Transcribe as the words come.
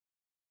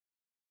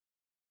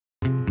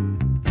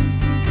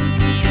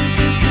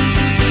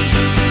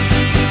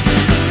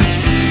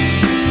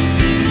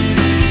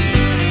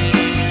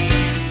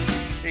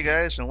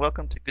guys, and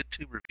welcome to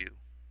GoodTube Review.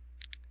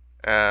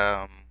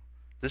 Um,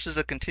 this is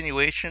a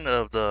continuation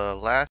of the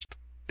last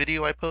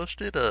video I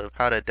posted of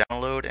how to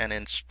download and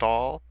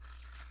install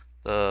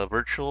the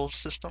virtual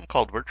system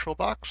called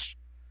VirtualBox.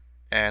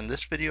 And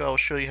this video I will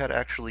show you how to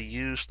actually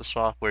use the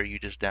software you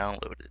just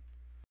downloaded.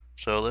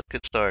 So let's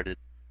get started.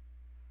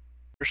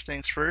 First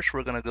things first,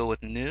 we're going to go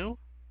with New.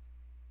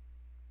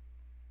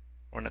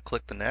 We're going to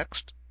click the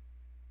Next.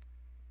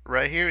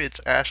 Right here,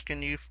 it's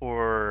asking you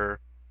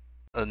for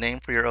a name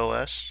for your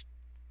OS.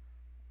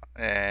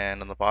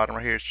 And on the bottom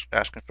right here, it's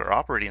asking for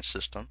operating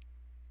system.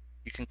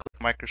 You can click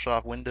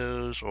Microsoft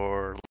Windows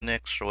or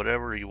Linux or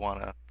whatever you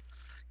want to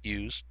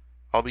use.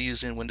 I'll be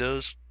using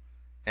Windows,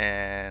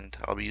 and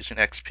I'll be using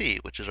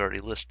XP, which is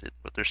already listed,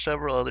 but there's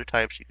several other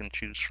types you can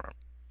choose from.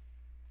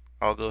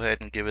 I'll go ahead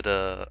and give it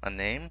a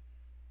name.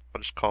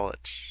 I'll just call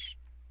it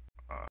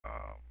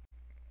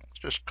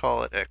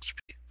XP,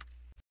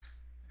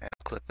 and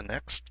click the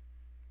Next.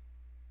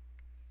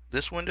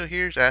 This window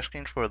here is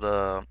asking for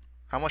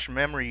how much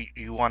memory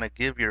you want to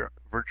give your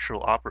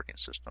virtual operating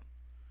system.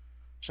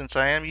 Since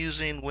I am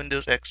using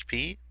Windows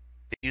XP,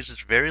 it uses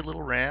very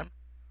little RAM,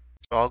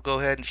 so I'll go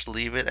ahead and just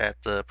leave it at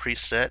the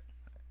preset,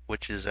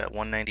 which is at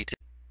 192.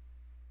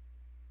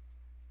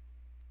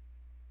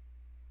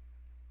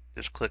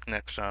 Just click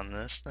Next on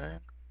this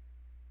thing.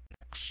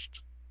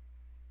 Next.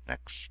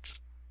 Next.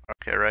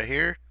 Okay, right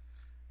here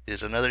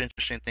is another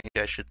interesting thing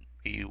you guys should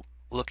be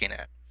looking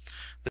at.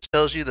 This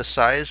tells you the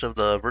size of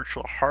the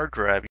virtual hard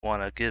drive you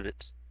want to give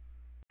it.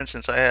 For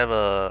instance, I have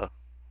a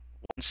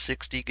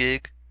 160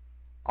 gig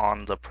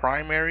on the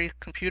primary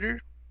computer,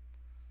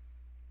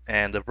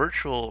 and the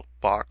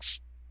VirtualBox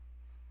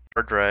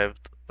hard drive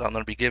I'm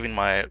going to be giving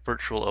my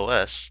virtual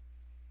OS,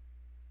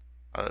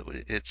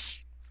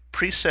 it's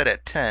preset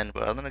at 10,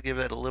 but I'm going to give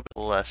it a little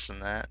bit less than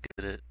that.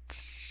 Give it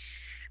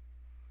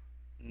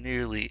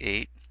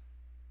nearly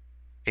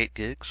 8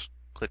 gigs.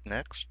 Click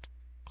Next.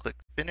 Click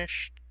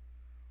Finish.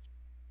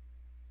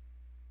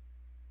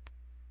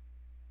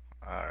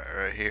 Alright,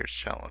 right here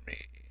it's telling me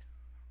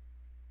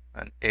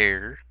an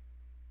error.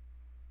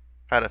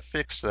 How to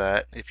fix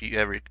that if you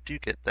ever do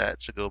get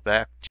that. So go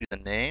back to the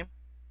name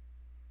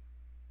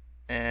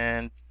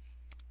and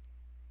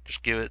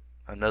just give it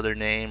another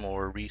name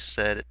or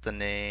reset it the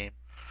name,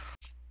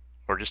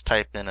 or just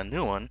type in a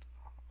new one.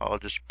 I'll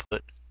just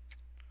put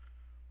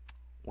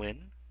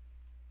Win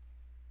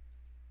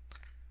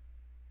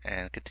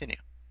and continue.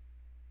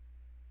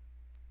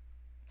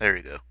 There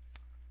we go.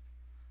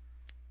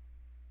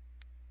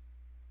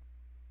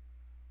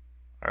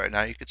 Alright,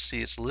 now you can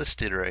see it's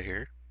listed right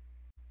here,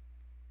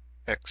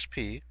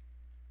 XP.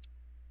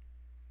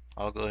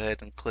 I'll go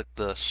ahead and click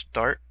the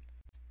Start.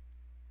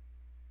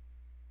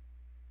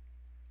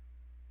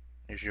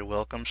 Here's your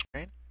welcome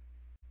screen.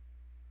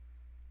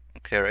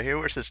 Okay, right here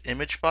where it says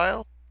image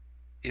file,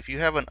 if you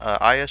have an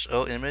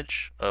ISO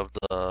image of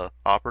the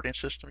operating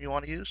system you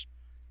want to use,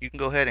 you can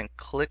go ahead and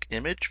click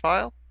image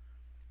file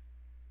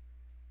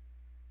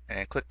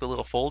and click the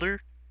little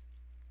folder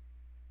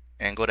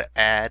and go to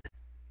add,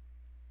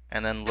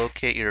 and then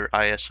locate your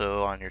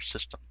ISO on your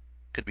system.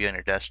 Could be on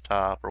your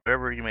desktop or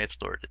wherever you may have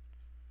stored it.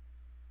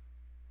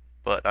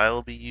 But I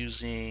will be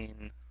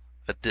using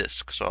a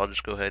disk, so I'll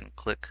just go ahead and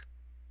click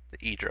the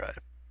E drive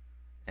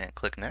and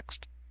click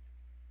Next.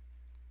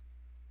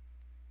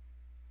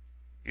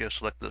 You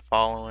select the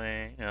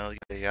following, yada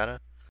yada.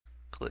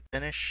 Click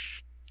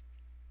Finish.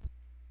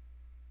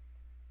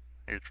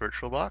 Here's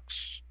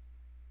VirtualBox.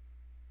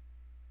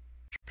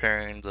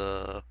 Preparing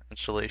the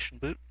installation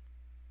boot.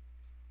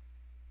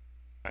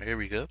 Alright, here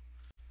we go.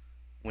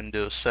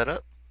 Windows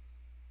setup.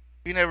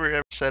 If you never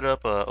ever set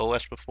up a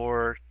OS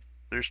before,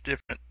 there's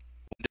different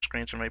window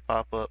screens that may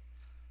pop up,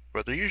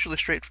 but they're usually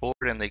straightforward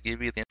and they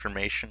give you the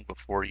information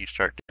before you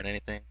start doing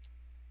anything.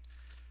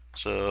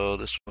 So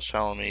this one's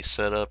telling me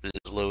setup is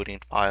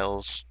loading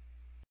files,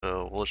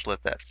 so we'll just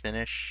let that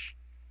finish.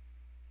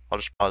 I'll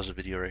just pause the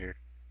video right here.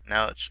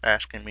 Now it's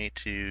asking me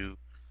to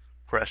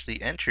press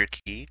the Enter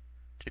key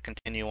to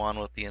continue on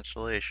with the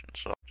installation,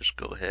 so I'll just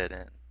go ahead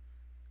and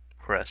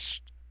press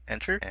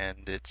Enter,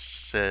 and it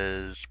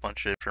says a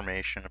bunch of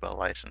information about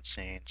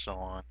licensing and so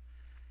on.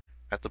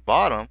 At the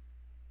bottom,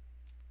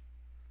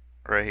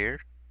 right here,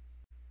 it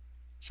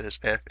says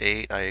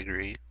F8, I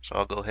agree, so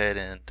I'll go ahead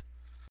and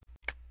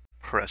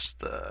press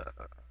the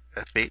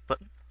F8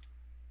 button.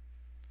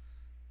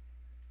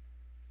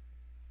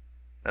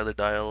 Another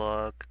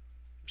dialog.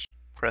 Just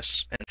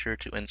press Enter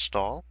to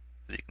install.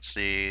 As you can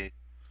see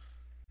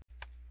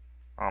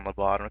on the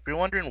bottom. If you're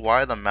wondering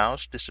why the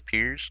mouse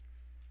disappears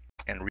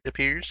and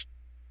reappears,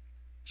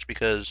 it's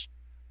because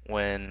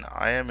when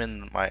I am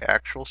in my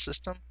actual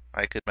system,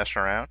 I could mess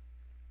around,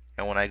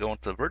 and when I go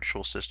into the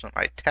virtual system,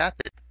 I tap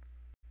it,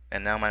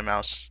 and now my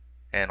mouse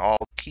and all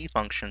key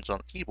functions on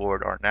the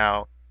keyboard are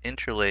now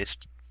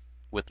interlaced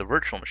with the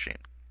virtual machine.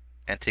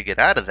 And to get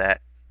out of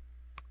that,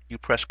 you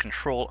press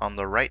Control on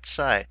the right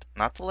side,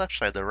 not the left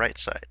side, the right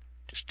side.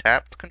 Just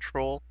tap the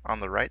Control on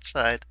the right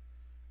side,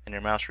 and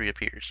your mouse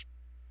reappears.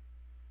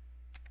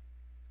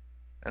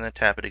 And then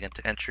tap it again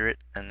to enter it,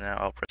 and now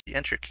I'll press the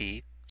Enter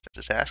key Since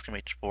it's asking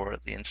me for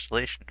the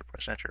installation to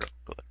press enter, I'll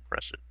go ahead and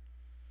press it.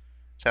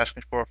 It's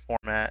asking for a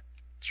format.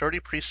 It's already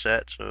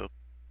preset, so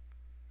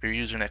if you're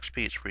using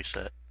XP, it's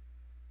preset.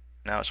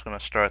 Now it's going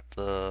to start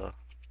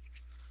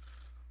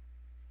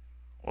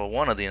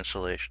one of the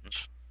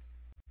installations.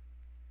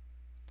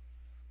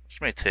 This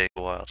may take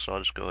a while, so I'll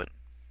just go ahead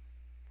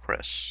and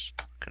press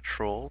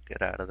Control,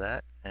 get out of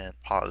that, and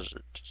pause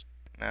it.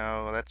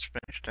 Now that's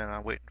finished, and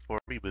I'm waiting for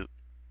a reboot.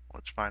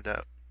 Let's find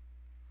out.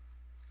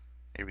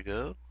 Here we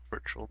go,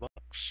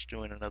 VirtualBox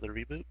doing another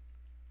reboot.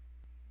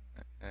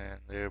 And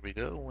there we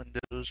go,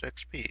 Windows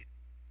XP.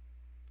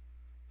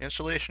 The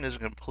installation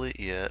isn't complete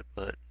yet,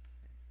 but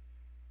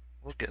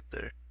we'll get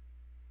there.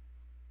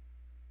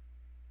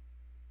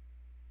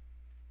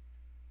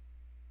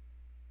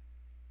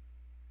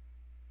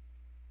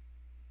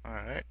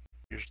 Alright,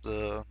 here's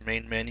the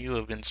main menu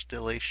of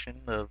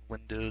installation of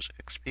Windows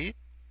XP.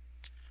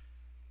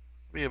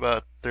 Be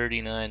about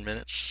 39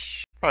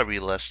 minutes, probably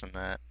less than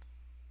that.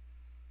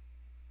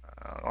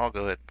 I'll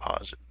go ahead and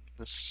pause it.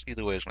 This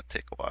either way is going to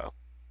take a while.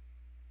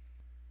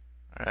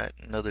 Alright,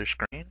 another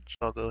screen, so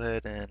I'll go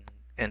ahead and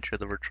enter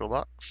the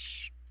VirtualBox.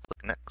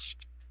 Click Next.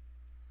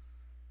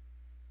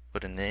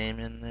 Put a name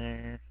in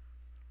there.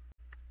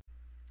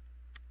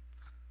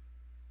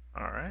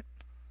 Alright.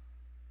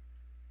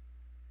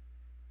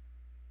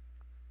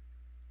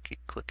 Keep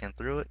clicking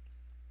through it.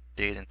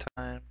 Date and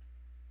time.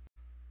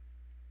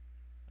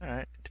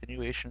 Alright,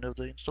 continuation of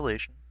the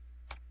installation.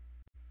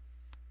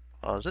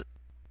 Pause it.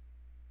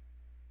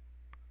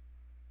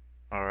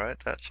 Alright,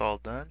 that's all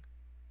done.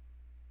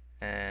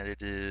 And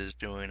it is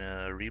doing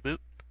a reboot.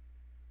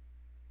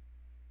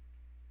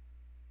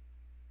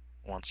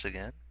 Once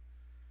again.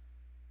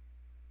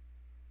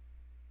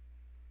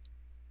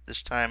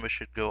 This time it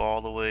should go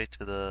all the way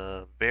to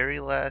the very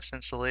last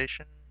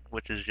installation,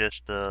 which is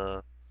just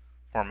a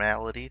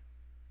formality.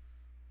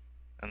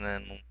 And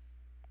then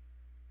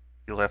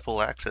you'll have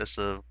full access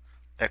of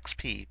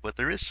XP. But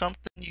there is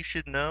something you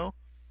should know.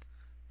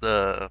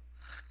 The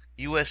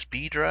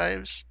USB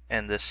drives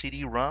and the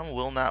CD-ROM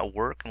will not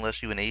work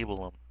unless you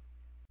enable them.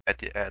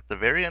 At the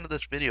very end of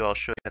this video, I'll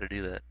show you how to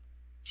do that.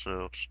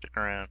 So stick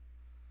around.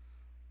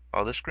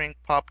 All this screen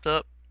popped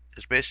up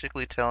is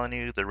basically telling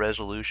you the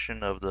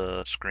resolution of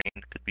the screen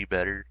could be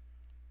better,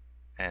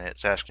 and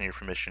it's asking your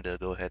permission to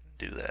go ahead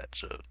and do that.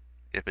 So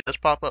if it does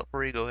pop up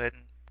for you, go ahead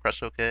and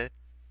press OK.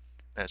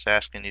 And it's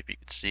asking if you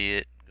could see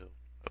it, and go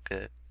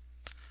OK.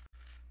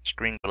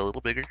 Screen got a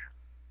little bigger.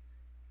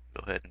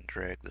 Go ahead and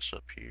drag this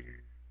up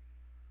here.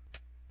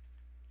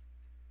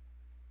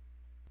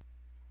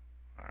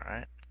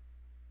 Alright.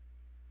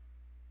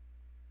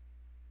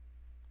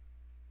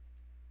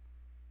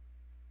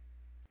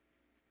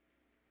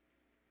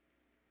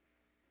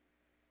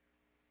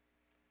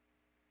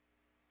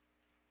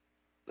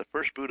 The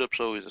first boot up's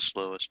always the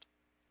slowest.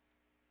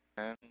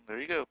 And there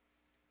you go.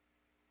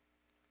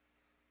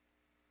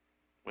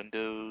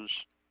 Windows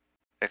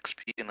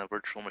XP in a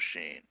virtual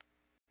machine.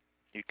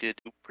 You could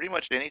do pretty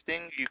much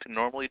anything you can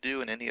normally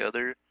do in any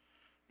other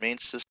main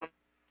system.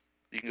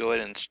 You can go ahead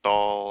and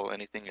install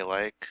anything you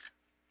like,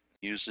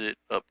 use it,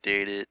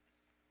 update it,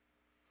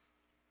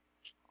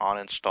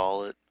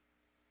 uninstall it.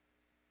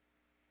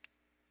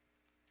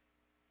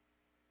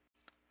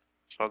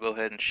 So I'll go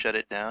ahead and shut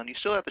it down. You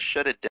still have to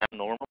shut it down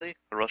normally,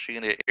 or else you're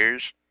going to get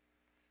errors.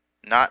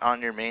 Not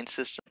on your main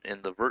system.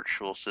 In the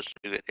virtual system,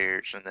 you get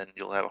errors, and then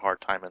you'll have a hard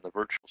time in the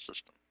virtual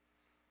system.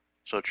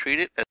 So treat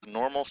it as a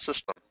normal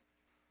system.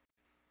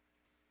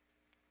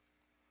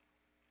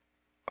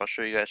 I'll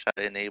show you guys how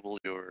to enable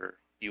your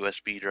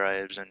USB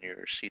drives and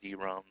your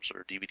CD-ROMs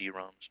or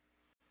DVD-ROMs.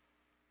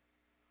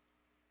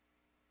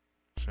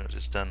 As soon as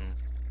it's done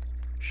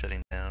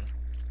shutting down.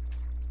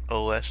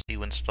 OS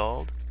you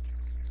installed.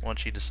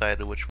 Once you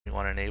decide which one you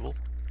want to enable,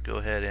 go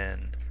ahead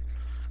and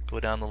go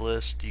down the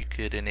list. You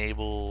could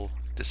enable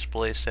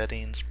display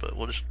settings, but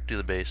we'll just do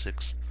the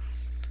basics.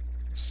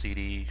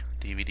 CD,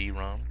 DVD,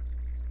 ROM.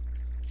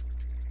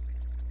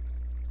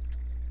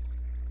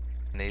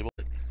 Enable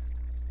it.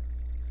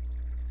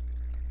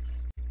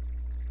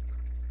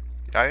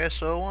 The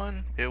ISO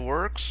one, it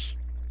works,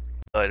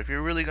 but if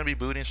you're really going to be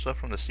booting stuff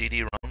from the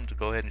CD-ROM, to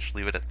go ahead and just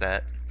leave it at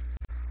that.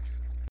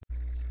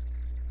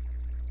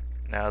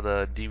 Now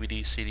the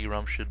DVD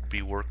CD-ROM should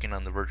be working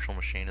on the virtual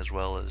machine as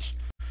well as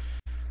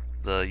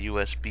the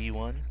USB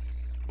one,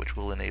 which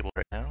we'll enable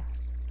right now.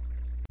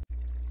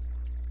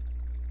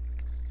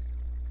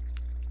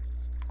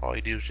 All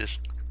you do is just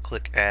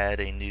click add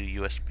a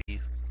new USB.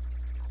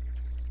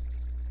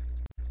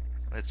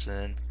 It's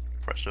in,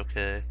 press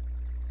OK.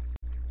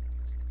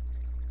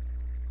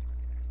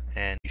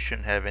 And you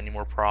shouldn't have any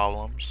more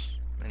problems.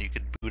 And you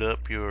could boot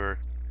up your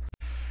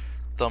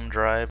thumb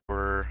drive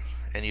or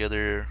any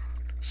other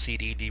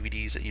CD,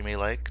 DVDs that you may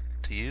like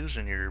to use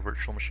in your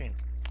virtual machine.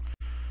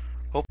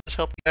 Hope this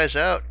helped you guys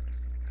out.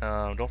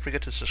 Don't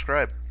forget to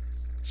subscribe.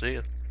 See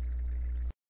ya.